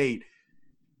Florida State.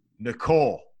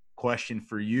 Nicole, question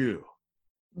for you.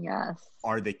 Yes.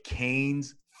 Are the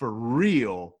Canes for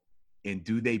real, and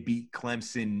do they beat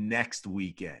Clemson next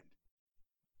weekend?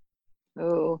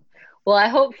 Oh, well, I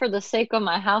hope for the sake of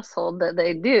my household that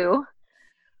they do.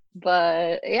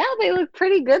 But, yeah, they look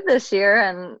pretty good this year,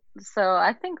 and so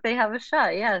I think they have a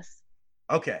shot, yes.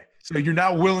 Okay, so you're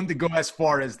not willing to go as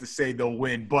far as to say they'll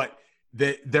win, but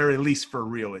they're at least for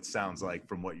real, it sounds like,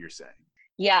 from what you're saying.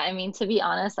 Yeah, I mean, to be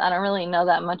honest, I don't really know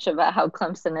that much about how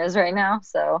Clemson is right now,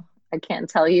 so I can't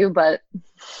tell you, but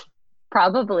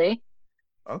probably.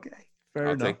 Okay, fair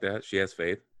enough. I'll take that. She has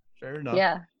faith. Fair enough.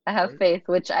 Yeah, I have faith,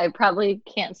 which I probably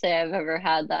can't say I've ever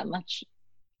had that much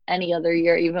any other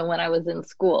year, even when I was in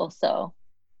school. So,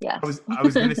 yeah. I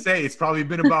was going to say it's probably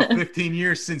been about 15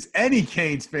 years since any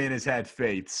Canes fan has had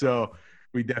faith. So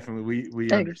we definitely we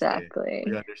understand. Exactly.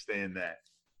 We understand that.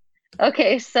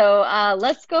 Okay, so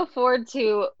let's go forward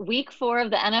to week 4 of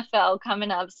the NFL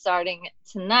coming up starting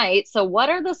tonight. So what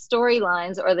are the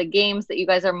storylines or the games that you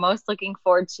guys are most looking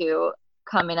forward to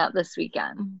coming up this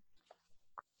weekend?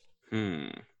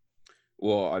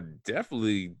 Well,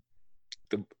 definitely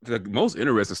the most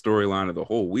interesting storyline of the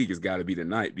whole week has got to be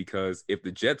tonight, because if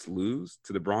the Jets lose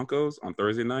to the Broncos on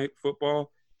Thursday night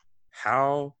football,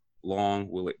 how long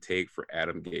will it take for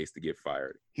Adam Gase to get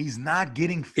fired? He's not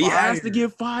getting fired. He has to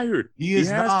get fired. He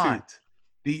is not.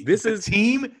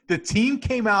 The team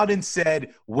came out and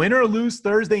said, win or lose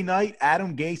Thursday night,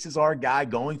 Adam Gase is our guy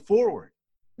going forward.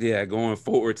 Yeah, going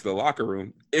forward to the locker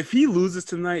room. If he loses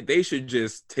tonight, they should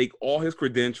just take all his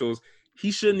credentials. He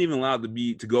shouldn't even allow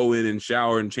to go in and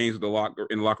shower and change in the locker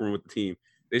room with the team.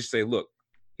 They should say, look,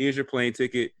 here's your plane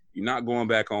ticket. You're not going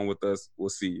back on with us. We'll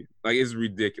see you. Like, it's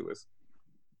ridiculous.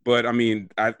 But I mean,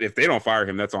 if they don't fire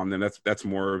him, that's on them. That's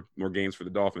more games for the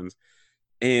Dolphins.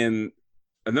 And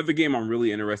another game I'm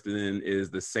really interested in is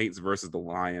the Saints versus the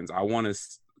Lions. I want to,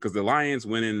 because the Lions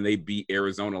went in and they beat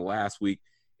Arizona last week,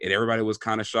 and everybody was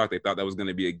kind of shocked. They thought that was going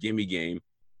to be a gimme game.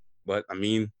 But I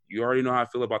mean, you already know how I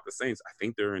feel about the Saints. I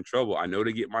think they're in trouble. I know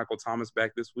they get Michael Thomas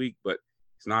back this week, but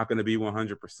it's not going to be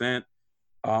 100%.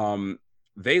 The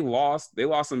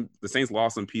Saints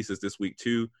lost some pieces this week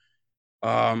too.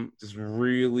 Just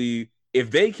really, if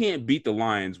they can't beat the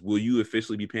Lions, will you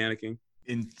officially be panicking?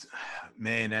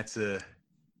 Man, that's a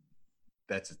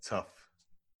tough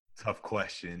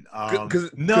question.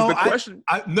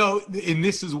 No, and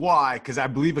this is why, because I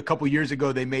believe a couple years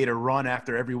ago they made a run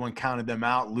after everyone counted them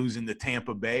out, losing to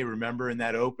Tampa Bay. Remember, in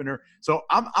that opener. So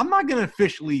I'm not going to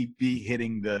officially be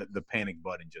hitting the panic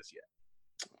button just yet.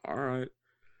 All right.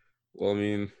 Well, I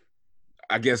mean,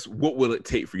 I guess what will it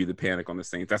take for you to panic on the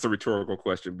Saints? That's a rhetorical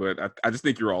question, but I just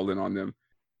think you're all in on them.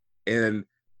 And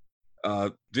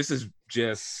this is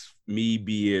just me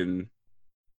being,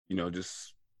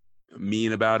 just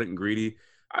mean about it and greedy.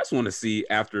 I just want to see,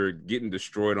 after getting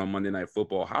destroyed on Monday Night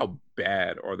Football, how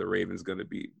bad are the Ravens going to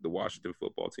beat the Washington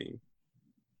football team?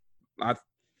 I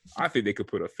think they could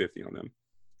put a 50 on them.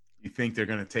 You think they're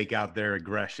going to take out their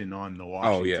aggression on the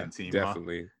Washington team?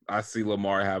 Definitely. Huh? I see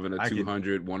Lamar having a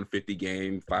 150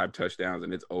 game, 5 touchdowns,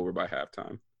 and it's over by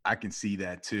halftime. I can see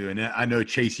that too. And I know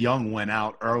Chase Young went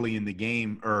out early in the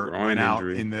game, or went out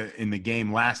in the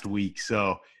game last week.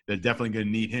 So they're definitely going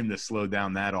to need him to slow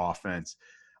down that offense.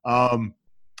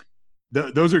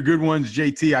 Those are good ones,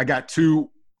 JT. I got 2.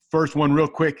 First one real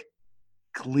quick.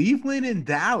 Cleveland and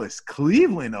Dallas.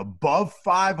 Cleveland above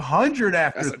 500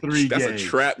 after three games. That's a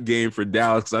trap game for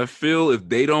Dallas. 'Cause I feel if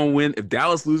they don't win, if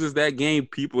Dallas loses that game,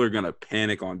 people are gonna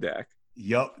panic on Dak.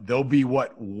 Yep, they'll be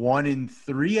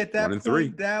 1-3 at that 1-3.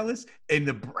 point. Dallas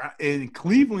and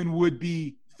Cleveland would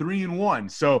be 3-1.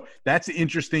 So that's an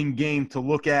interesting game to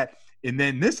look at. And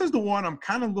then this is the one I'm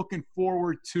kind of looking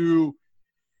forward to.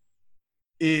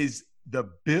 Is the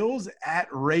Bills at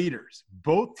Raiders.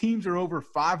 Both teams are over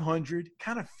 500.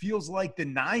 Kind of feels like the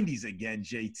 90s again,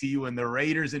 JT, when the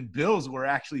Raiders and Bills were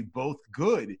actually both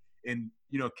good and,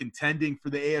 contending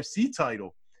for the AFC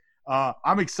title.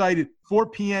 I'm excited. 4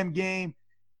 p.m. game.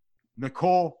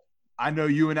 Nicole, I know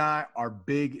you and I are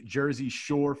big Jersey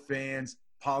Shore fans.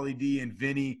 Pauly D and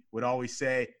Vinny would always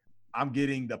say, I'm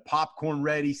getting the popcorn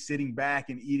ready, sitting back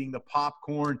and eating the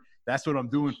popcorn. That's what I'm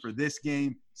doing for this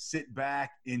game. Sit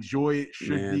back, enjoy it.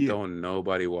 Don't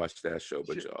nobody watch that show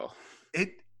but y'all.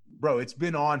 It's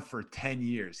been on for 10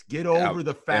 years. Get over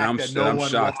the fact that no one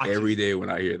watches. I'm shocked every day when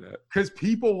I hear that. Because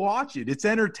people watch it. It's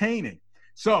entertaining.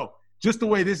 So just the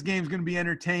way this game's going to be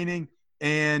entertaining.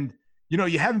 And,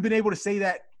 you haven't been able to say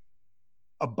that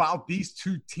about these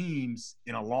two teams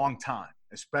in a long time,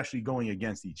 especially going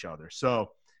against each other.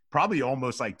 So probably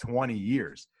almost like 20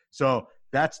 years. So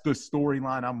that's the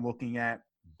storyline I'm looking at.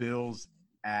 Bills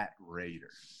at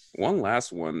Raiders. One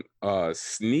last one.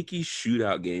 Sneaky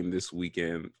shootout game this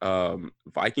weekend.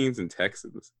 Vikings and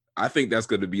Texans. I think that's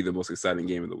going to be the most exciting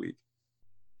game of the week.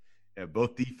 Yeah,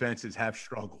 both defenses have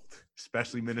struggled,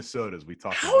 especially Minnesota's. We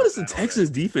talked. How does the Texans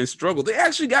defense struggle? They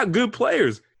actually got good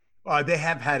players. They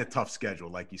have had a tough schedule,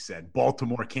 like you said.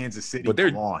 Baltimore, Kansas City. But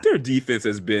their defense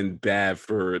has been bad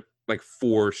for like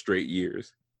 4 straight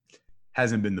years.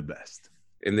 Hasn't been the best.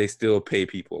 And they still pay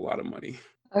people a lot of money.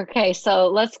 Okay, so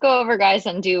let's go over, guys,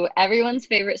 and do everyone's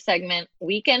favorite segment,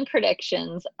 weekend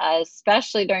predictions,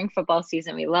 especially during football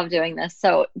season. We love doing this.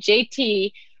 So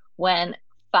JT went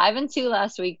 5-2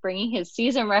 last week, bringing his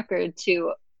season record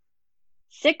to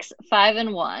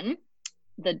 6-5-1.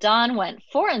 The Don went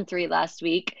 4-3 last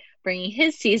week, bringing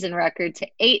his season record to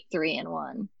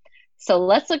 8-3-1. So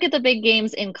let's look at the big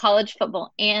games in college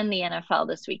football and the NFL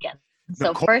this weekend.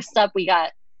 So first up, we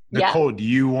got Nicole. Do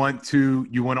you want to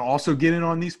also get in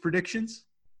on these predictions?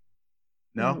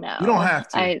 No, you don't have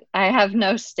to. I have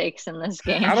no stakes in this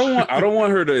game. I don't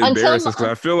want her to embarrass us because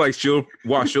I feel like she'll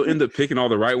end up picking all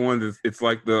the right ones. It's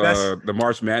like the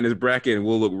March Madness bracket, and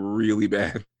we'll look really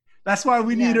bad. That's why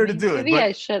we need her to do it. Maybe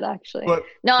I should actually.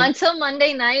 Until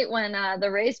Monday night when the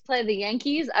Rays play the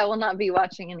Yankees, I will not be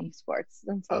watching any sports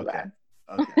until then.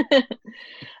 Okay.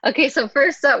 Okay, so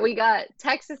first up, we got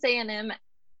Texas A&M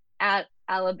at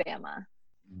Alabama.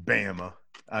 Bama.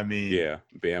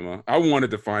 Bama. I wanted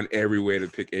to find every way to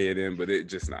pick A&M, but it's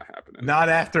just not happening. Not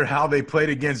after how they played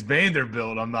against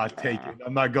Vanderbilt. I'm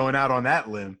not going out on that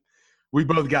limb. We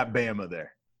both got Bama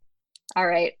there. All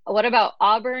right. What about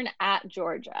Auburn at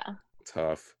Georgia?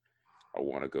 Tough. I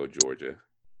want to go Georgia.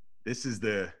 This is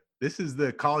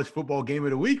the college football game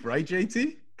of the week, right,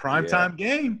 JT? Primetime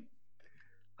game.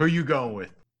 Who are you going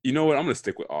with? You know what? I'm going to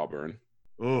stick with Auburn.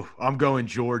 Oh, I'm going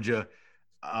Georgia.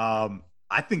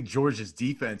 I think Georgia's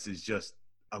defense is just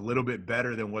a little bit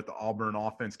better than what the Auburn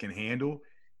offense can handle.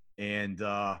 And,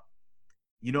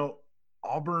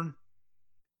 Auburn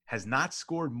has not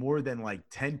scored more than like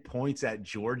 10 points at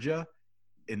Georgia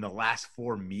in the last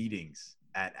 4 meetings.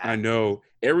 I know.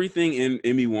 Everything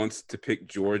in me wants to pick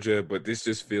Georgia, but this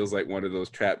just feels like one of those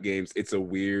trap games. It's a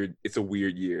weird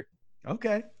year.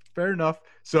 Okay, fair enough.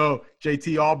 So,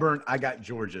 JT, Auburn, I got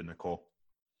Georgia, Nicole.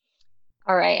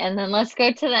 All right, and then let's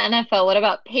go to the NFL. What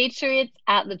about Patriots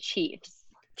at the Chiefs?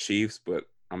 Chiefs, but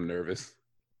I'm nervous.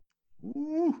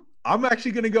 Ooh, I'm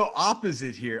actually going to go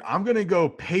opposite here. I'm going to go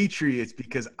Patriots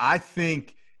because I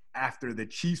think after the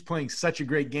Chiefs playing such a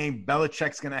great game,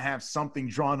 Belichick's going to have something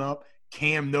drawn up.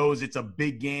 Cam knows it's a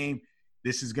big game.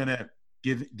 This is going to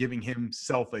giving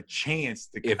himself a chance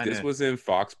to If this was in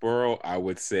Foxborough, I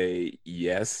would say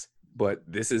yes, but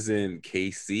this is in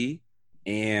KC.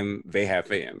 And they have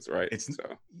fans, right?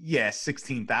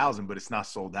 16,000, but it's not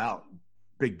sold out.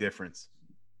 Big difference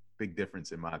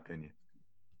in my opinion.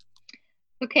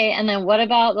 Okay, and then what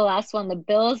about the last one, the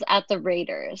Bills at the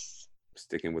Raiders?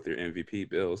 Sticking with your MVP,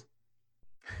 Bills.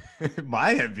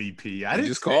 My MVP. I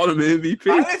just called him MVP.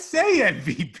 I didn't say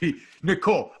MVP.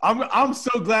 Nicole, I'm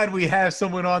so glad we have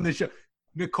someone on the show.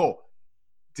 Nicole,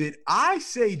 did I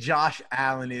say Josh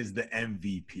Allen is the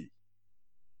MVP?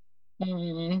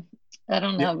 I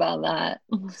don't know about that.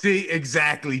 See,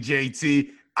 exactly, JT.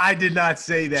 I did not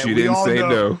say that. She didn't say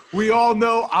no. We all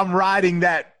know I'm riding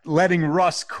that, letting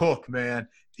Russ cook, man.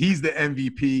 He's the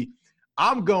MVP.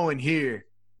 I'm going here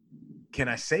can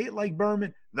I say it like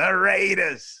Berman? The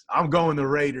Raiders. I'm going the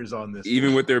Raiders on this.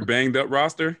 Even with their banged up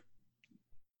roster?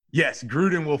 Yes,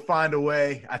 Gruden will find a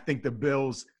way. I think the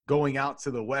Bills going out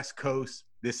to the West Coast.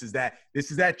 This is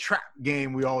that trap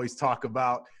game we always talk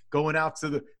about. Going out to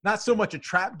the – not so much a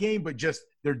trap game, but just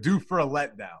they're due for a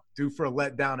letdown. Due for a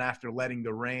letdown after letting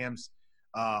the Rams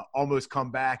almost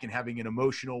come back and having an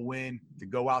emotional win to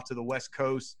go out to the West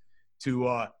Coast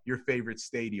to your favorite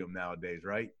stadium nowadays,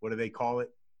 right? What do they call it?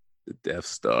 The Death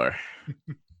Star.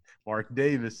 Mark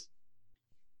Davis.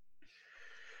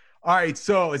 All right,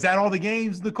 so is that all the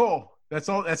games, Nicole? That's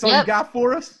all you got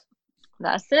for us?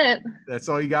 That's it. That's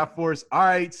all you got for us? All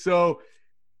right, so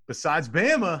besides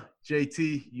Bama,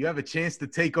 JT, you have a chance to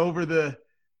take over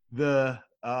the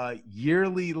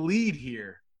yearly lead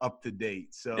here up to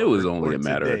date. So it was only a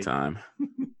matter of time.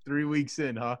 3 weeks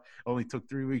in, huh? Only took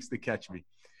 3 weeks to catch me.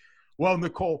 Well,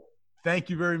 Nicole, thank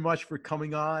you very much for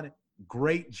coming on.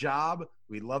 Great job.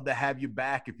 We'd love to have you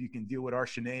back if you can deal with our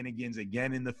shenanigans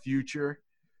again in the future.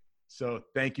 So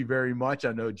thank you very much.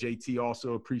 I know JT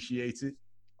also appreciates it.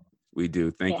 We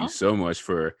do. Thank you so much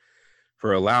for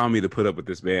allowing me to put up with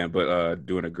this man, but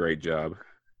doing a great job.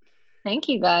 Thank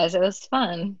you, guys. It was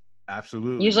fun.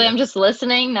 Absolutely. Usually I'm just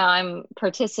listening. Now I'm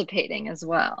participating as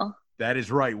well. That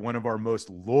is right. One of our most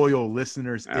loyal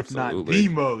listeners, Absolutely. if not the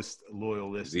most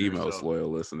loyal listener. The most loyal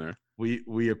listener.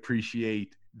 We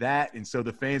appreciate that. And so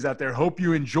the fans out there, hope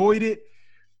you enjoyed it.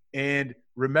 And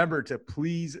remember to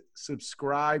please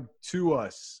subscribe to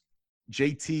us,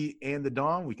 JT and the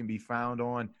Don. We can be found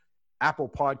on Apple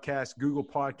Podcasts, Google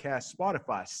Podcasts,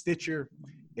 Spotify, Stitcher,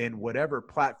 and whatever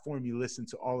platform you listen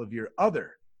to all of your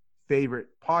other favorite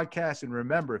podcasts. And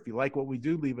remember, if you like what we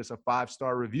do, leave us a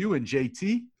 5-star review. And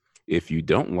JT, if you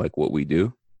don't like what we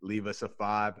do, leave us a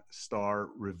 5-star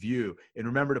review. And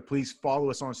remember to please follow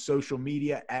us on social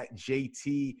media at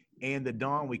JT and the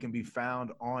Don. We can be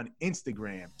found on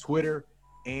Instagram, Twitter,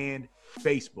 and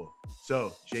Facebook.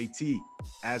 So, JT,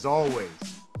 as always,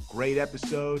 great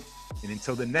episode. And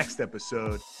until the next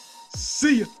episode,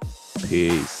 see ya.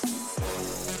 Peace.